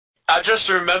I just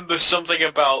remember something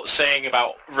about saying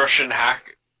about Russian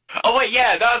hack. Oh wait,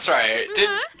 yeah, that's right.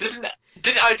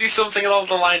 Didn't I do something along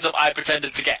the lines of I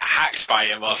pretended to get hacked by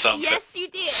him or something? Yes, you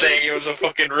did. Saying he was a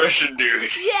fucking Russian dude.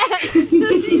 Yes,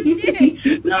 you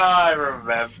did. No, I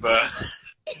remember.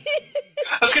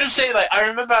 I was gonna say, like, I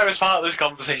remember I was part of this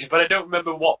conversation, but I don't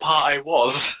remember what part I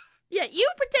was. Yeah, you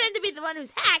pretended to be the one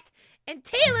who's hacked, and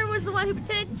Taylor was the one who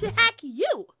pretended to hack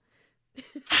you.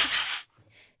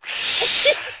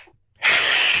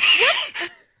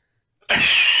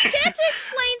 Can't you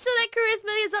explain so that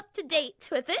Charisma is up to date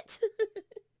with it?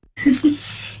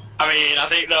 I mean, I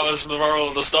think that was the moral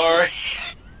of the story.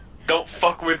 Don't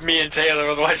fuck with me and Taylor,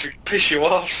 otherwise we piss you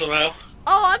off somehow.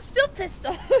 Oh, I'm still pissed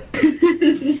off.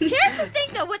 Here's the thing,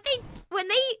 though. When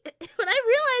I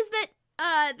realized that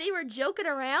they were joking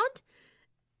around.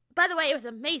 By the way, it was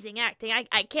amazing acting.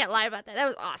 I can't lie about that. That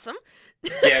was awesome.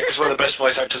 Yeah, because we're the best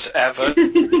voice actors ever.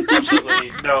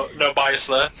 Absolutely no bias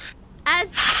there.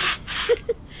 As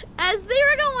they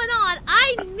were going on,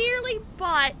 I nearly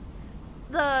bought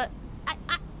the...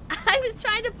 I was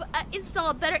trying to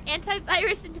install a better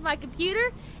antivirus into my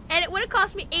computer, and it would have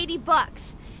cost me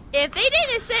 $80. If they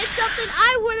didn't have said something,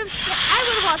 I would have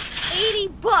lost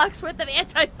 $80 worth of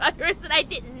antivirus that I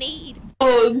didn't need.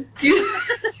 Oh, God.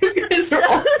 You guys are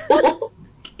awful.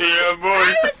 Yeah, boy.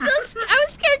 I was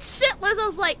scared shitless. I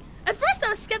was like, at first I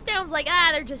was skeptical. I was like,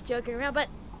 they're just joking around. But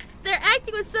their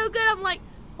acting was so good. I'm like,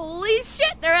 holy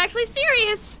shit, they're actually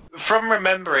serious. From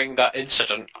remembering that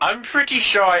incident, I'm pretty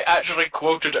sure I actually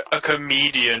quoted a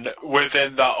comedian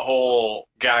within that whole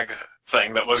gag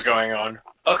thing that was going on.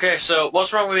 Okay, so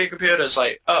what's wrong with your computer? It's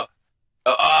like,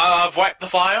 I've wiped the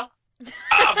file.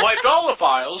 I've wiped all the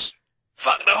files.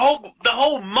 Fuck, the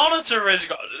whole monitor is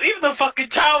gone. Even the fucking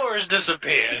tower has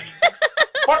disappeared.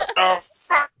 What the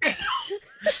fuck?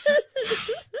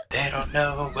 They don't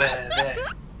know where they're...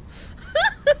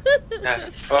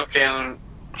 fuck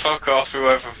off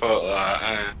whoever thought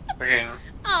that.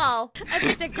 Oh, I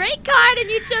picked a great card and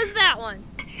you chose that one.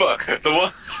 Fuck, the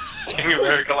one... King of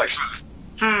America likes...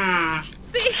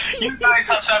 See? You guys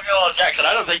have Samuel L. Jackson.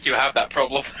 I don't think you have that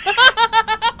problem.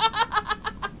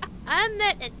 I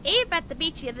met an ape at the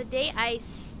beach the other day. I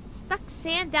stuck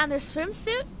sand down their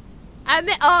swimsuit.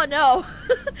 Oh no.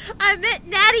 I met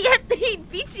Natty at the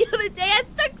beach the other day. I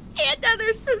stuck sand down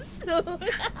their swimsuit.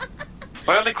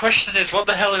 My only question is, what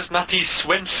the hell is Natty's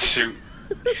swimsuit?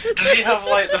 Does he have,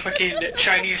 like, the fucking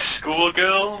Chinese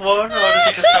schoolgirl one, or does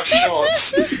he just have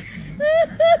shorts?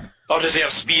 Or does he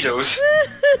have Speedos?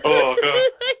 Oh, God.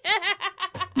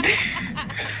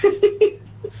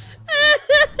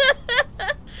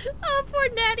 Oh, poor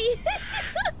Natty.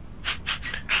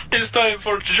 It's time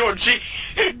for Georgie.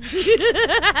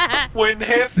 When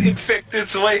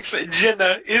half-infected's wife,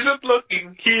 Jenna, isn't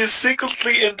looking, he is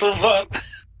secretly into what?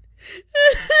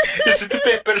 Is it the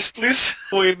papers, please?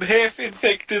 When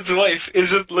half-infected's wife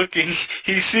isn't looking,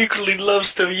 he secretly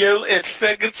loves to yell at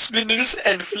faggot spinners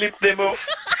and flip them off.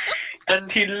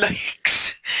 And he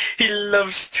loves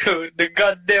to, the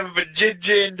goddamn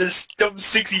vajayjay and the dumb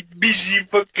sexy bishy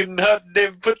fucking hot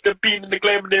damn, put the bean in the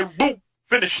clam and then boom,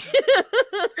 finished.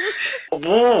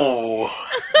 Whoa,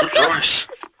 good choice.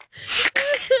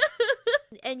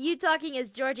 And you talking as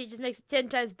Georgie just makes it 10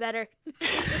 times better.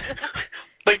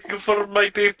 Thank you for my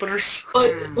papers.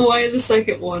 Why the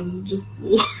second one? Just...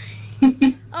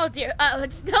 Oh dear,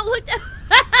 don't look down.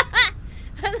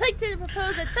 I'd like to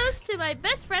propose a toast to my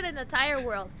best friend in the entire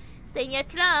world, Senor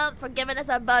Trump, for giving us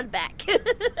our bud back.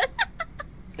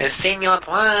 Senor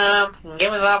Trump,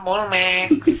 give us our ball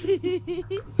back.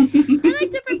 I'd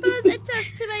like to propose a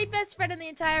toast to my best friend in the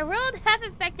entire world,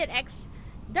 half-infected X,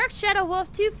 Dark Shadow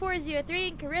Wolf 2403,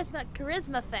 and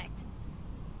Charisma Effect.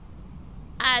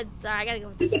 I'm sorry, I gotta go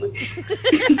with this one.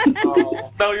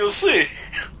 Oh. Now you'll see.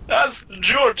 As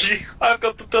Georgie, I've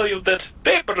got to tell you that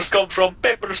papers come from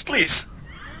Papers, Please.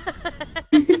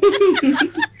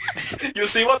 You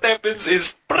see, what happens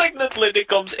is pregnant lady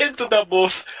comes into the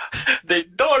booth, the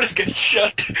doors get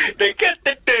shut, they get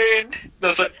the turn,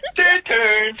 there's a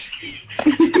turn,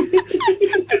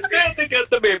 and then they get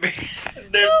the baby,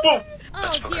 and then boom.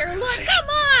 Oh dear, look, come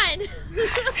on!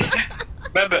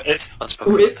 Remember, it's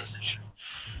unspoken.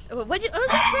 What was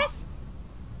that, Chris?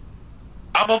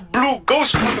 I'm a blue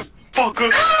ghost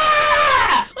motherfucker!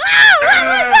 Ah! What's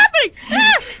happening?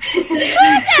 Ah! Who is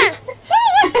that?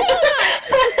 What's going on?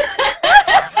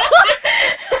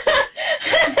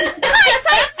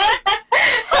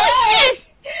 Holy shit!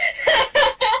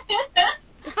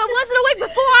 If I wasn't awake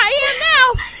before, I am now!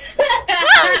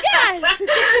 Oh god!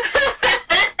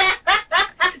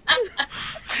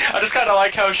 I just kinda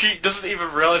like how she doesn't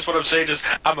even realize what I'm saying, just,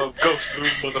 I'm a ghost blue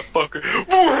motherfucker.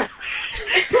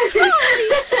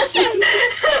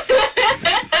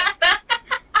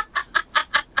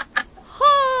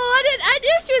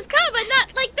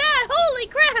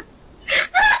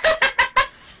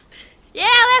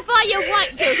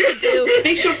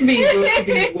 Thanks for being gross to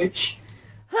being a witch.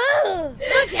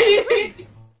 Okay.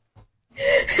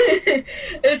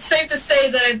 It's safe to say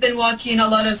that I've been watching a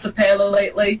lot of Sapelo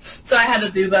lately, so I had to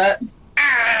do that.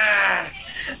 Ah!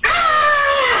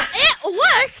 It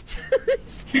worked!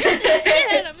 Scared the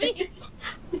shit out of me.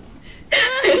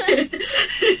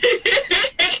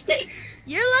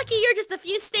 You're lucky you're just a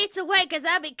few states away, because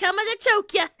I'll be coming to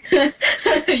choke ya.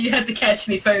 You have to catch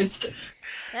me first.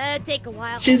 That'd take a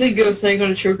while. She's a ghost, I ain't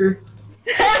gonna choke her.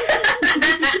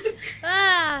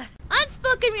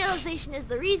 Unspoken realization is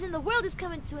the reason the world is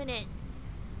coming to an end.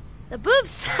 The boob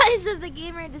size of the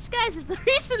gamer in disguise is the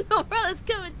reason the world is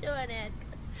coming to an end.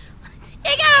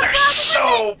 You got a They're problem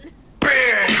so with it?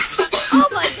 big! Oh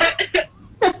my god.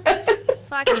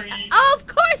 Fuck it. Oh, of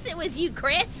course it was you,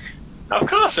 Chris. Of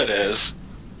course it is.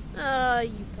 Oh,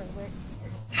 you pervert.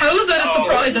 How is that a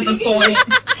surprise at this point?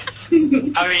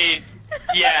 I mean,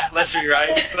 yeah, let's be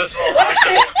right. Let's all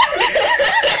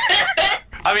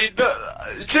I mean,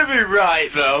 to be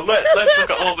right though, let's look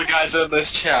at all the guys in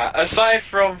this chat. Aside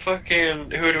from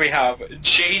fucking, who do we have?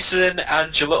 Jason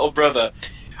and your little brother.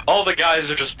 All the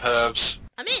guys are just pervs.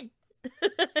 I'm in.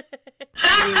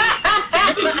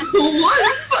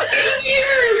 What fucking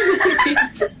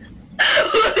years?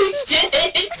 Holy shit!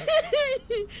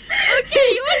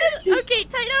 Okay,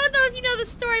 Ty, I don't know if you know the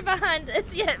story behind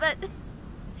this yet, but the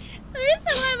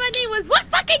reason why my name was "What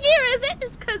fucking year is it?"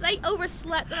 is because I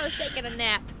overslept when I was taking a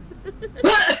nap.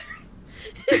 That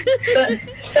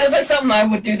sounds like something I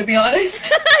would do, to be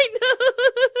honest. I know.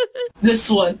 This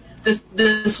one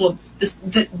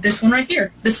right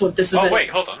here. This is it. Oh wait,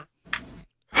 hold on.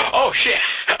 Oh shit!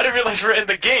 I didn't realize we're in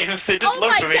the game. They didn't Oh load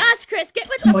my for me. gosh, Chris, get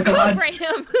with the Oh my God.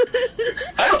 program.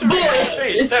 I have to read my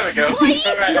face. There we go.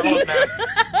 Alright, I'm on now.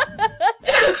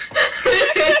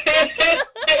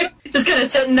 Just kind of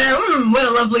sitting there. What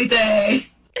a lovely day.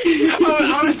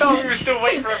 I thought we were still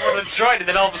waiting for everyone to join, and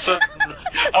then all of a sudden,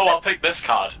 oh, I'll pick this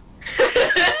card.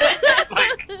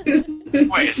 Like,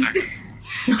 wait a second.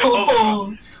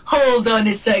 Hold on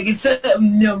a second.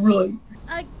 Something not right.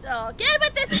 Get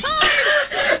with this card.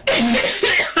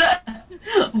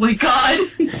 Oh my god.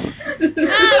 Alright,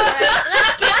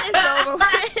 let's get this over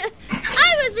with. I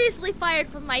was recently fired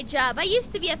from my job. I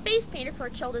used to be a face painter for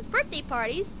children's birthday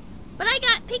parties, but I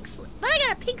got a pink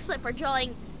slip for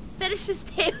drawing fetishes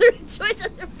tailored choice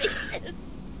on their faces.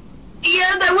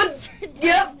 Yeah, that was.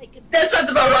 Yep, that sounds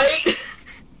about right.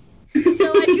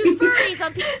 So I drew furries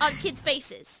on kids'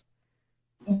 faces.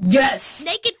 Yes.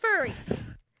 Naked furries.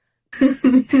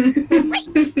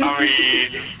 Great. I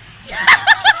mean...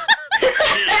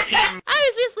 I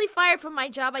was recently fired from my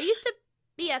job. I used to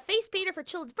be a face painter for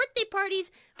children's birthday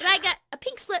parties, but I got a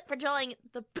pink slip for drawing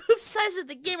the boob size of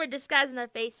the gamer disguising their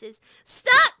faces.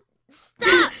 Stop!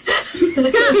 Stop! Stop!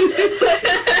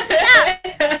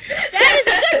 That is a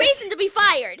good reason to be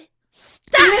fired.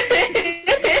 Stop!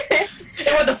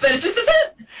 And what the fetishes is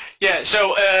it? Yeah,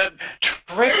 so,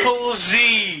 Triple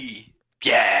Z.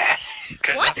 Yeah.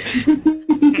 What?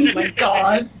 Oh my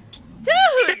god.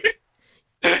 Dude!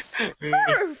 It's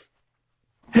perv.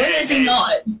 When is he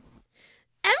not?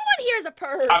 Everyone here is a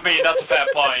perv. I mean, that's a fair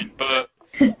point, but...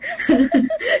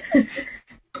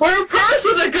 We're a purse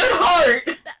with a good heart!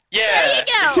 Yeah. There you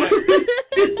go.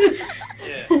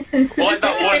 Yeah. Well, like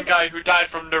that one guy who died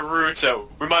from Naruto.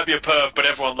 We might be a perv, but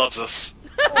everyone loves us.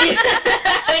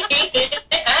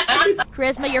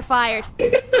 Charisma, you're fired.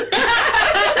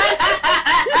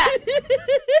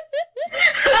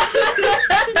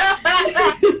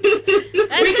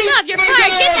 That's enough, you're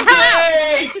fired. Get the hell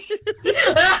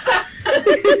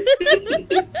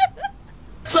out.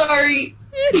 Sorry.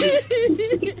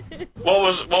 What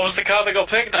was the card that got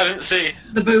picked? I didn't see.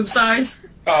 The boob size.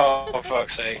 Oh, for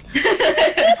fuck's sake.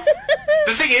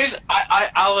 The thing is,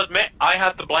 I'll admit, I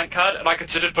had the blank card, and I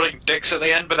considered putting dicks at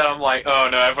the end, but then I'm like, oh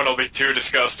no, everyone will be too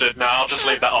disgusted. No, I'll just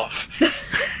leave that off.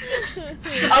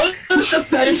 I was the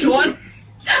fetish one.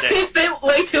 It fit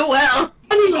way too well.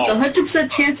 I mean, like 100%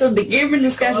 chance of the gamer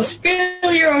disguise's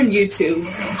failure on YouTube.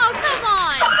 Oh, come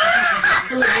on.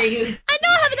 I know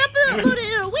I haven't uploaded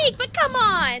in a week, but come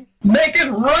on. Make it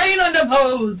rain on them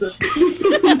hoes!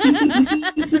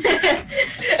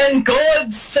 And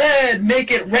God said,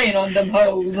 make it rain on them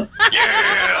hoes.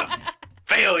 Yeah!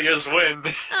 Failures win.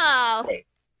 Oh.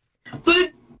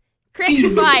 But Chris,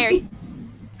 you're fired.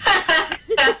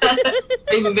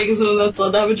 even making someone else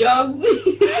not have a job.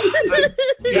 You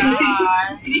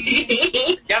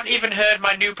haven't even heard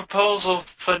my new proposal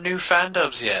for new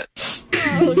fandubs yet.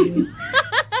 Oh.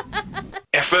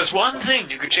 If there's one thing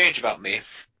you could change about me,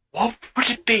 what would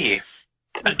it be?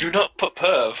 And do not put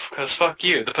perv, because fuck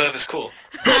you, the perv is cool.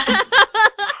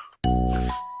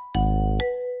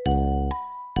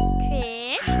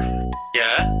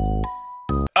 Yeah?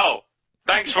 Oh,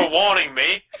 thanks for warning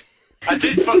me. I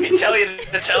did fucking tell you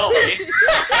to tell me. See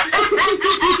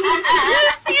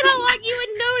how long you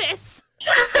would notice.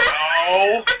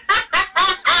 Oh.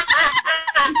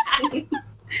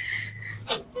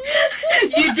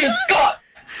 You just got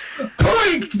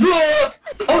pranked, bro!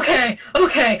 Okay.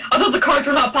 I thought the cards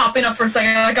were not popping up for a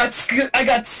second. I got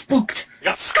spooked. You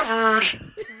got scared.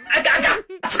 I got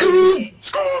spooked.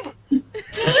 Scoob!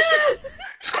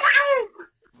 Scooby-Doo!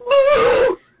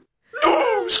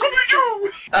 No,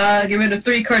 Scooby-Doo! Get rid of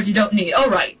 3 cards you don't need.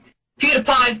 Alright.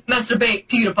 PewDiePie, masturbate,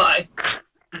 PewDiePie.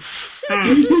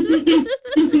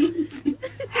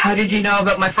 How did you know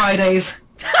about my Fridays?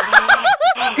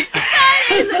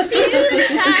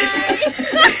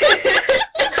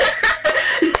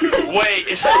 Wait,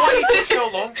 is that why you took so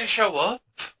long to show up?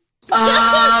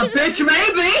 Bitch,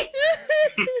 maybe!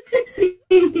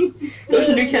 There's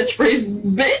a new catchphrase,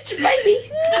 bitch, maybe!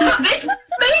 Bitch,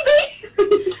 maybe!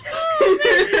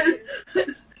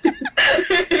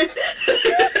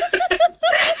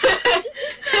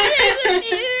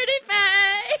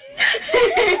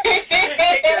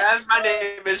 Yes, my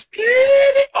name is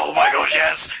Pewdie. Oh my god,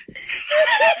 yes!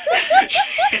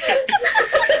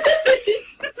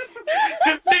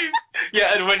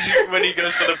 Yeah, and when he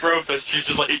goes for the brofist, she's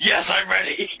just like, yes, I'm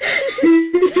ready!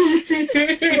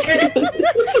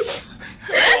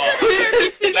 So that's where the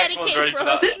spaghetti came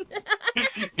from.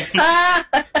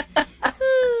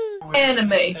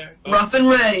 Anime, rough and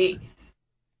ready.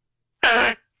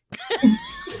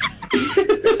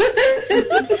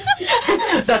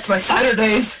 That's my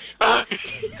Saturdays.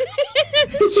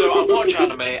 So I watch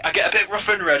anime, I get a bit rough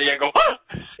and ready, and go, ah!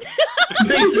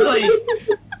 Basically,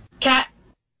 cat,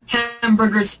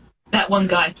 hamburgers, that one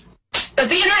guy. That's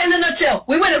the internet in a nutshell.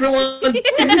 We win, everyone.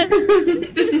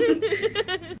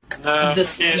 No,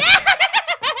 This yes.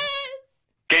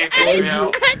 Game I figured me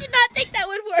out. did not think that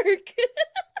would work.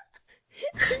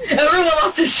 Everyone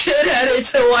else is shit at it,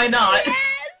 so why not?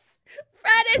 Yes!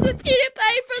 Fridays with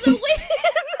PewDiePie for the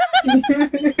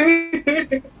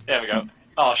win! There we go.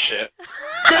 Oh shit.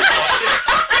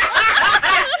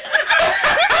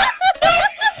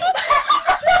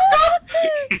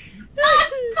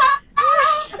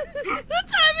 The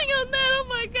timing on that, oh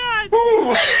my god!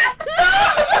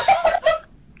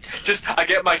 Just, I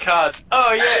get my cards.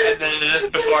 Oh yeah, and then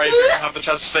before I even have the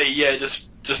chance to say yeah, just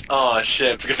oh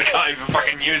shit, because I can't even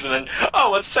fucking use it. And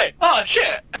oh, what's to say? Oh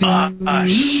shit.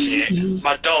 Shit.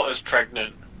 My daughter's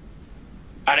pregnant,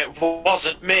 and it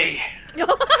wasn't me.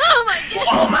 Oh my god!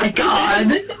 Oh my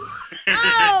god!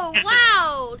 Oh,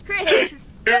 wow! Chris!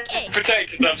 Okay.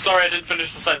 Protected. I'm sorry I didn't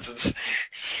finish the sentence.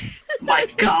 My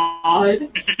god!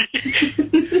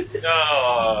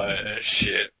 Oh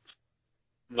shit.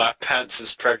 My pants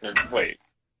is pregnant. Wait.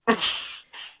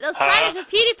 Those Fridays with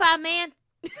PewDiePie, man!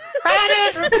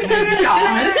 Fridays with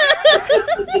God.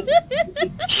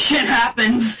 Shit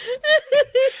happens.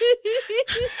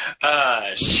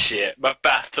 Shit. My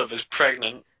bathtub is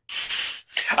pregnant.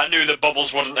 I knew the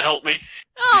bubbles wouldn't help me.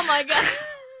 Oh my god!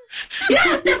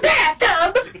 Not the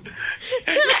bathtub!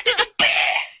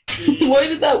 Why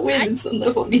did that win? It's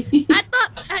so funny. I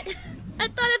thought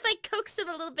if I coaxed him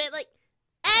a little bit, like,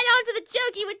 add on to the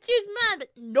joke, he would choose mine, but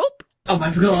nope! Oh my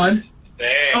god.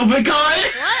 Damn. Oh my god!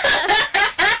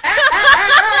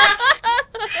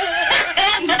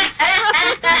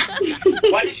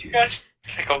 Why did you guys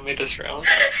pick on me this round?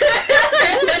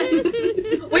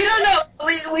 We don't know.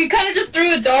 We kind of just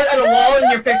threw a dart at a wall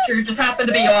and your picture just happened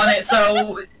to be on it,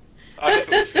 so... I thought it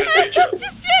was gonna be a joke.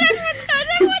 Just everyone.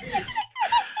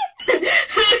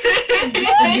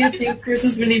 Do you think Chris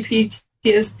has many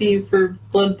PTSD for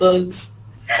blood bugs?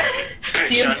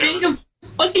 Do you think of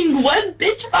fucking what,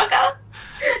 bitch, fucker?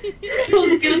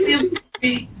 Who's guilty of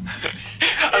me?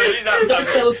 I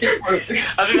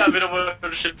think that middle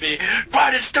word should be,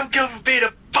 why does still kill for being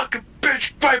a fucking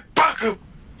bitch by Baku? Oh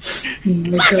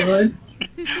my god.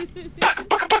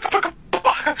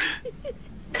 Baka.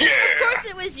 Yeah! Of course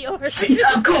it was yours.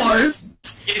 Of course.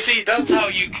 You see, that's how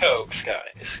you coax,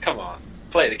 guys. Come on,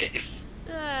 play the game.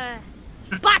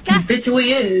 Baka! Bitch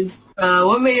we is.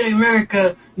 What made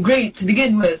America great to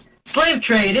begin with? Slave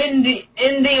trade,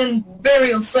 Indian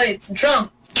burial sites, and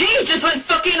Trump. Jeez, just went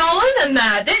fucking all in on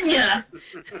that, didn't ya?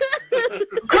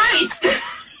 Christ!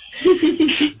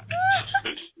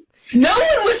 No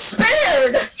one was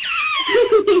spared!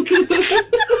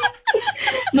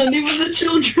 Not even the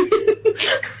children.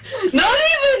 Not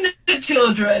even the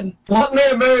children! What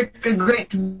made America great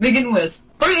to begin with?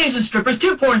 3 Asian strippers,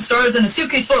 2 porn stars, and a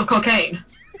suitcase full of cocaine.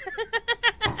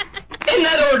 In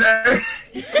that order.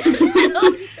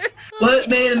 What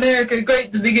made America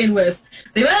great to begin with?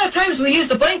 The amount of times we used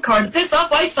a blank card to piss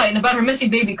off Einstein about her missing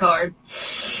baby card.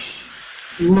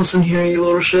 Listen here, you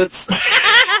little shits.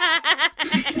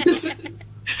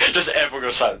 Just everyone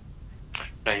goes silent.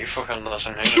 No, you fucking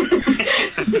listen here.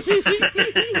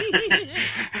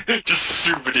 Just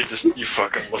super deep, just you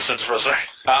fucking listen for a sec.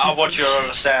 I want you to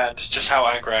understand just how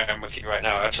angry I am with you right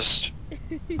now. I just... Oh,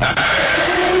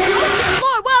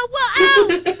 whoa,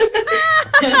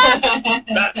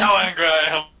 That's how angry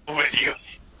I am with you.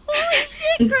 holy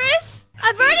shit, Chris!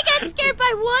 I've already got scared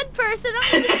by one person.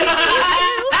 I'm gonna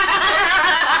scare you.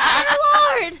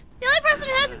 Oh, Lord! The only person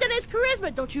who hasn't done it is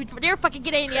charisma. Don't you dare fucking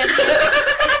get any ideas.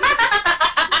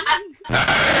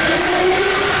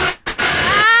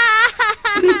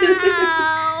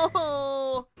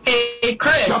 Ow! Hey,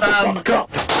 Chris, Shut the fuck up!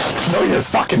 Know your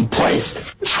fucking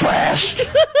place, trash!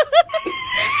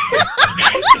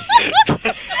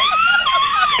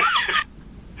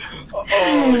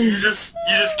 Oh, you just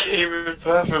came in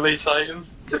perfectly, Titan.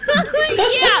 Yeah,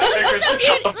 listen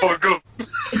Shut the to fuck up. me.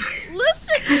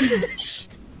 Listen.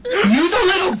 You's a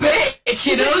little bitch,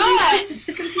 you know that?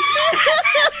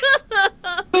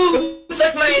 It's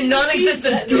like my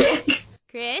non-existent dick.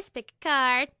 Chris, pick a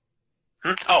card.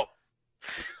 Oh.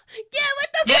 Yeah, what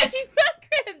the Yes. fuck is wrong,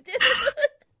 Grim, dude?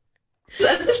 So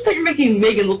at this point, you're making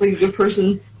Megan look like a good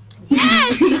person.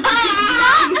 Yes!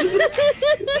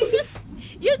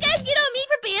 You guys get on me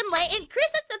for being late, and Chris,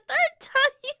 that's the third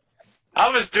time. I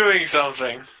was doing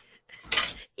something.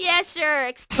 Yeah,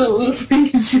 sure. So this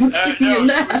means she was taking No, a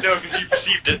nap. no, because you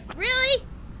perceived it. Really?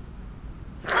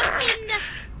 Fucking...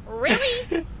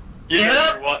 Really? You Yeah.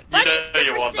 know you want, Bunch of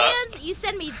you want stripper that. sands, you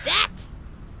send me that?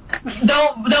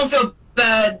 Don't feel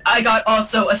bad. I got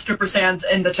also a stripper sands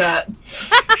in the chat.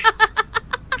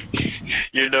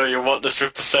 You know you want the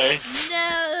stripper sands.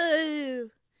 No.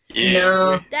 Yeah.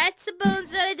 No. That's a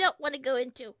bones that I don't want to go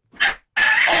into.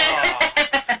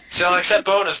 Aw. So I'll accept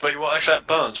bonus, but you won't accept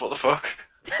bones. What the fuck?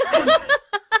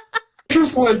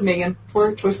 Choice words, Megan.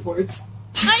 4 choice words.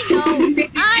 I know.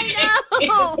 I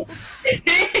know.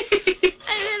 I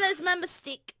realized my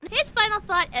mistake. His final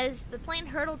thought as the plane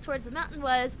hurtled towards the mountain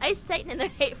was, Ice Titan and their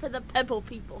hate for the Pebble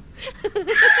people.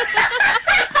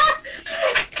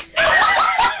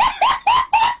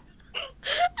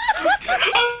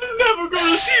 I'm never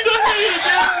gonna see the hate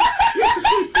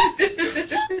again!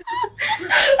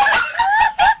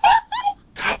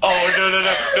 Oh,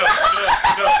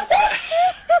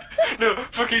 no,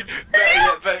 fucking,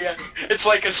 better yet. It's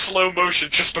like a slow motion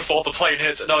just before the plane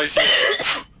hits, and all you see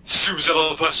zooms in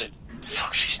on the person.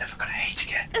 Fuck, she's never gonna hate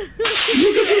again.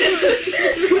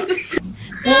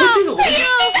 No,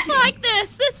 fuck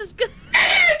this. This is good.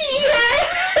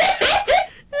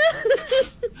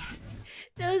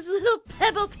 Those little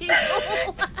Pebble people.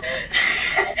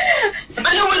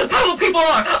 I know where the Pebble people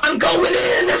are! I'm going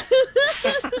in!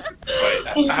 Wait,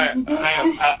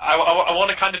 I want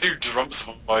to kind of do Drump's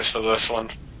voice for this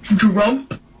one.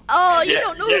 Drump? Oh, you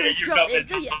don't know yeah, who you Trump is,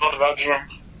 do a you? lot about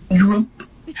Drump. Drump?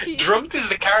 Drump is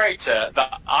the character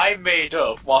that I made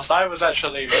up whilst I was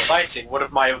actually reciting one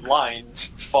of my lines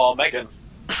for Megan.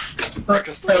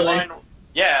 Because the Really? line,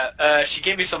 she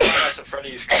gave me some lines at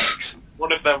Freddy's comics.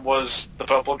 One of them was the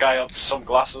purple guy up to some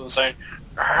glasses and saying,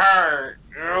 "Hey,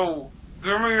 you,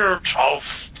 give me your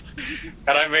toast."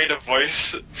 And I made a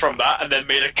voice from that and then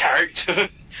made a character.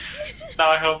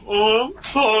 Now I have, oh, I'm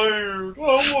tired. I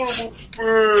want to go to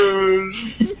bed.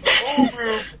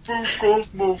 I'm a fuck off,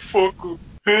 motherfucker.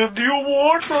 And the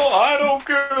award for I don't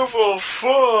give a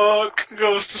fuck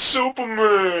goes to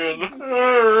Superman.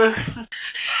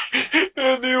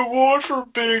 And the award for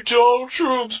being Donald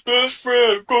Trump's best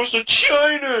friend goes to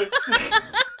China.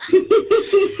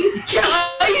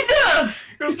 China!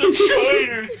 Goes to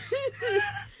China.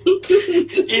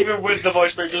 Even with the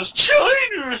voice makers,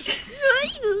 China.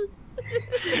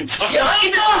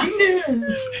 China!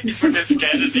 He's fucking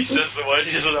scared as he says the word.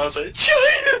 He doesn't know how to say it.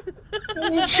 China.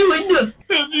 China!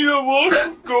 And the award for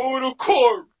going to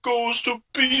court goes to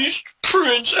Beast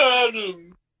Prince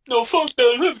Adam. No, fuck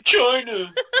that. I have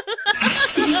China.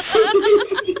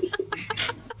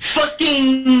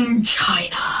 Fucking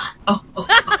China! Oh, Oh,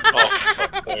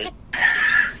 fuck, sorry.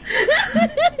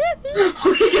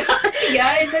 Hey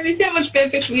guys, have you seen how much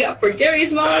fanfiction we got for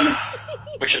Gary's mod?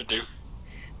 We should do.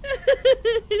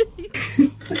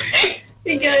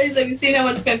 Hey guys, have you seen how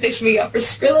much fanfiction we got for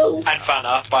Skrillo? And fan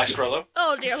art by Skrullo.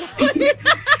 Oh dear Lord.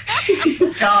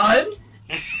 God.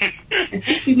 I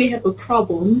think we may have a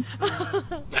problem.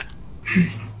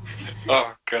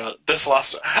 Oh god, this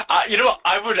last one. You know what?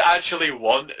 I would actually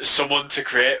want someone to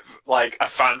create like a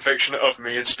fan fiction of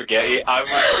me and spaghetti. I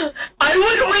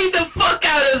would read the fuck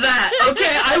out of that.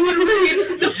 Okay, I would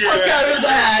read the fuck out of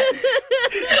that.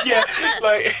 Yeah,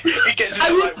 like it gets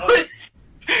into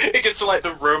it gets to like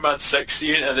the romance sex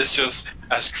scene, and it's just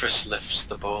as Chris lifts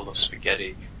the bowl of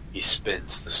spaghetti, he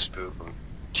spins the spoon.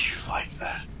 Do you like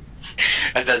that?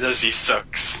 And then as he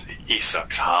sucks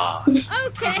hard.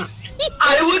 Okay.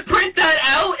 I would print that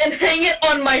out and hang it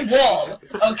on my wall,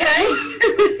 okay?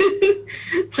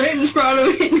 Titan's proud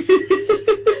of me.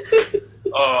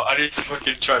 Oh, I need to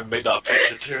fucking try and make that a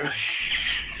picture too.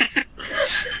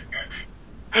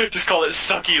 Just call it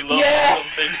Sucky Love or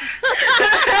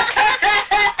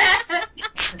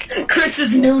something.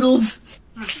 Chris's noodles.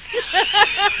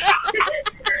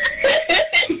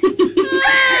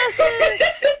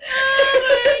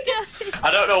 I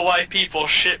don't know why people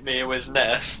shit me with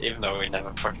Ness, even though we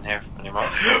never fucking hear from anymore.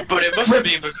 But it must have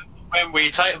been because when we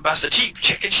Titan Bastard cheap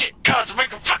chicken shit cards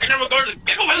make a fucking never go to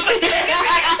get over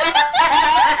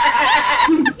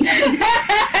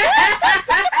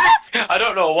I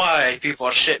don't know why people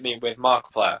shit me with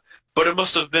Markiplier, but it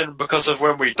must have been because of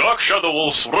when we Dark Shadow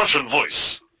Wolf's Russian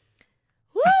voice.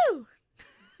 Woo!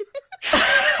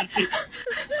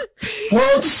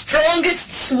 World's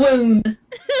strongest swoon.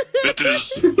 It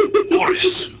is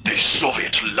Boris, the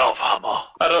Soviet love hammer.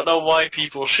 I don't know why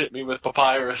people shit me with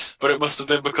Papyrus, but it must have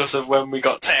been because of when we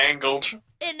got tangled.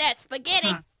 In that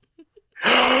spaghetti.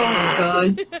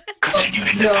 God.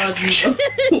 Continuing the God. fanfiction.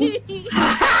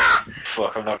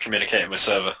 Fuck, I'm not communicating with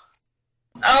server.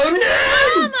 Oh no!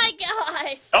 Oh my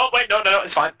gosh! Oh wait, no,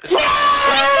 it's fine. It's fine.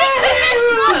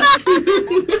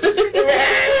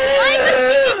 Why must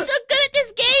you be so good at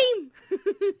this game?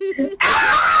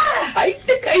 I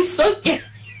think I suck at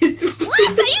it.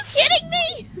 What? Are you kidding me?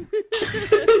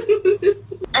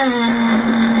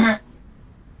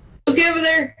 Okay, over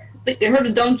there. I heard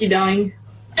a donkey dying.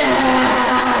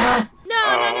 No.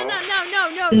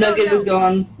 Nugget is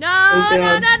gone. No, Oh, no.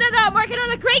 God. I'm working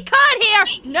on a great card here.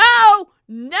 No.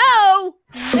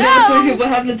 That's what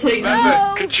happened to Titan.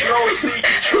 Remember, Control C,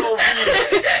 Control V.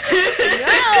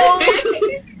 No.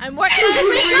 I'm working on a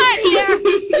great card here.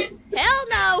 Hell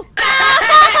no.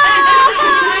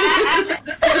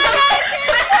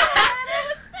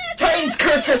 Titan's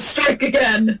curse has struck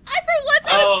again. For once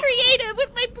I was creative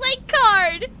with my blank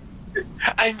card.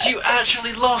 And you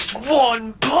actually lost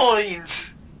 1 point.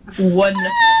 One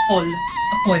point.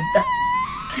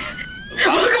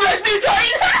 Welcome back, new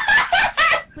Titan.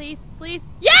 Please.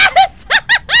 Yes!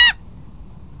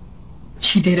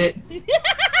 She did it.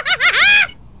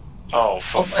 Oh,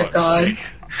 for Oh my fuck's God. sake.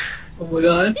 Oh my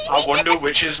god. I wonder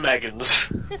which is Megan's.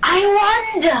 I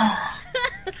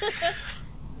wonder.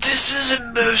 This is a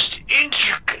most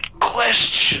intricate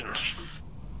question.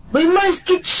 We must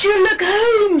get Sherlock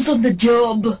Holmes on the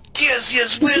job. Yes,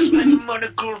 where's my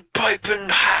monocle, pipe, and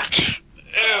hat?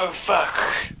 Oh, fuck.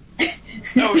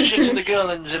 Oh shit, the girl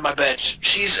is in my bed.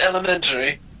 She's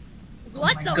elementary.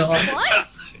 What the God. what?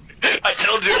 I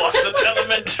told you I was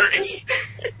elementary.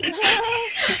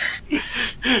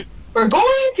 We're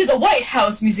going to the White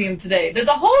House Museum today. There's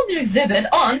a whole new exhibit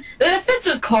on the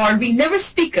offensive card we never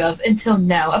speak of until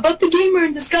now about the gamer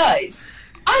in disguise.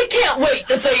 I can't wait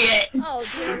to see it! Oh,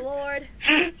 dear lord.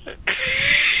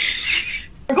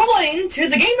 We're going to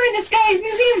the Gamer in Disguise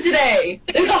Museum today!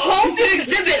 There's a whole new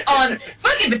exhibit on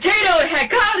fucking potato, it had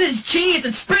cottage cheese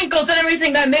and sprinkles and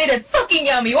everything that made it fucking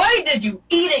yummy. Why did you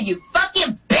eat it, you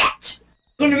fucking bitch?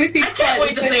 I'm gonna make me I can't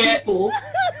wait to see it. people.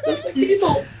 That's my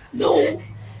people. No.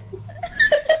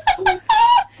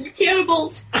 You're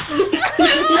cannibals.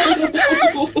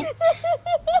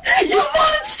 You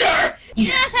monster!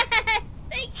 Yes!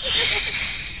 Thank you!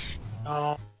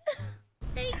 No.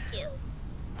 Thank you.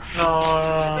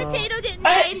 No. Potato didn't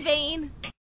die in vain.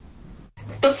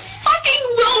 The fucking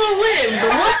will to live! The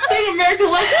one thing America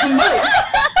likes the most!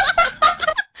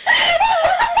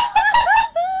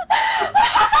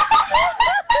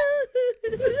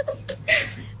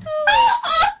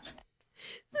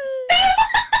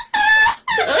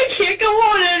 I can't go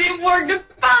on anymore,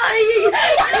 goodbye!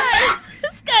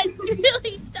 This got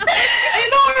really dark. I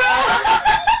don't know!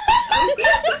 I'm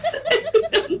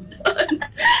done.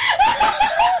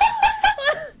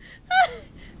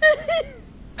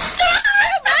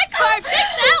 That card, pick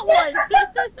that one!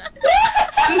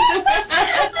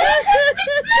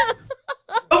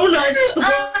 Oh no!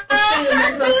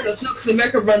 No, because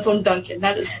America runs on Duncan.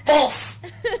 That is false.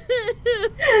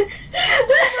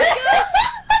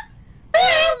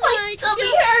 Oh my tummy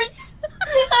God. hurts!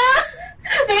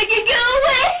 Make it go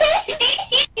away!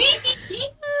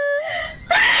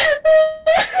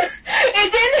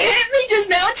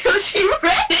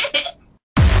 Reddit!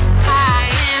 I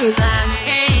am the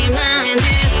gamer in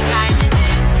disguise.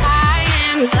 I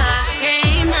am the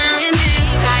gamer in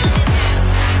disguise.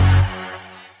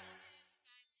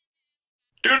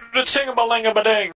 Do the tingamalingabading.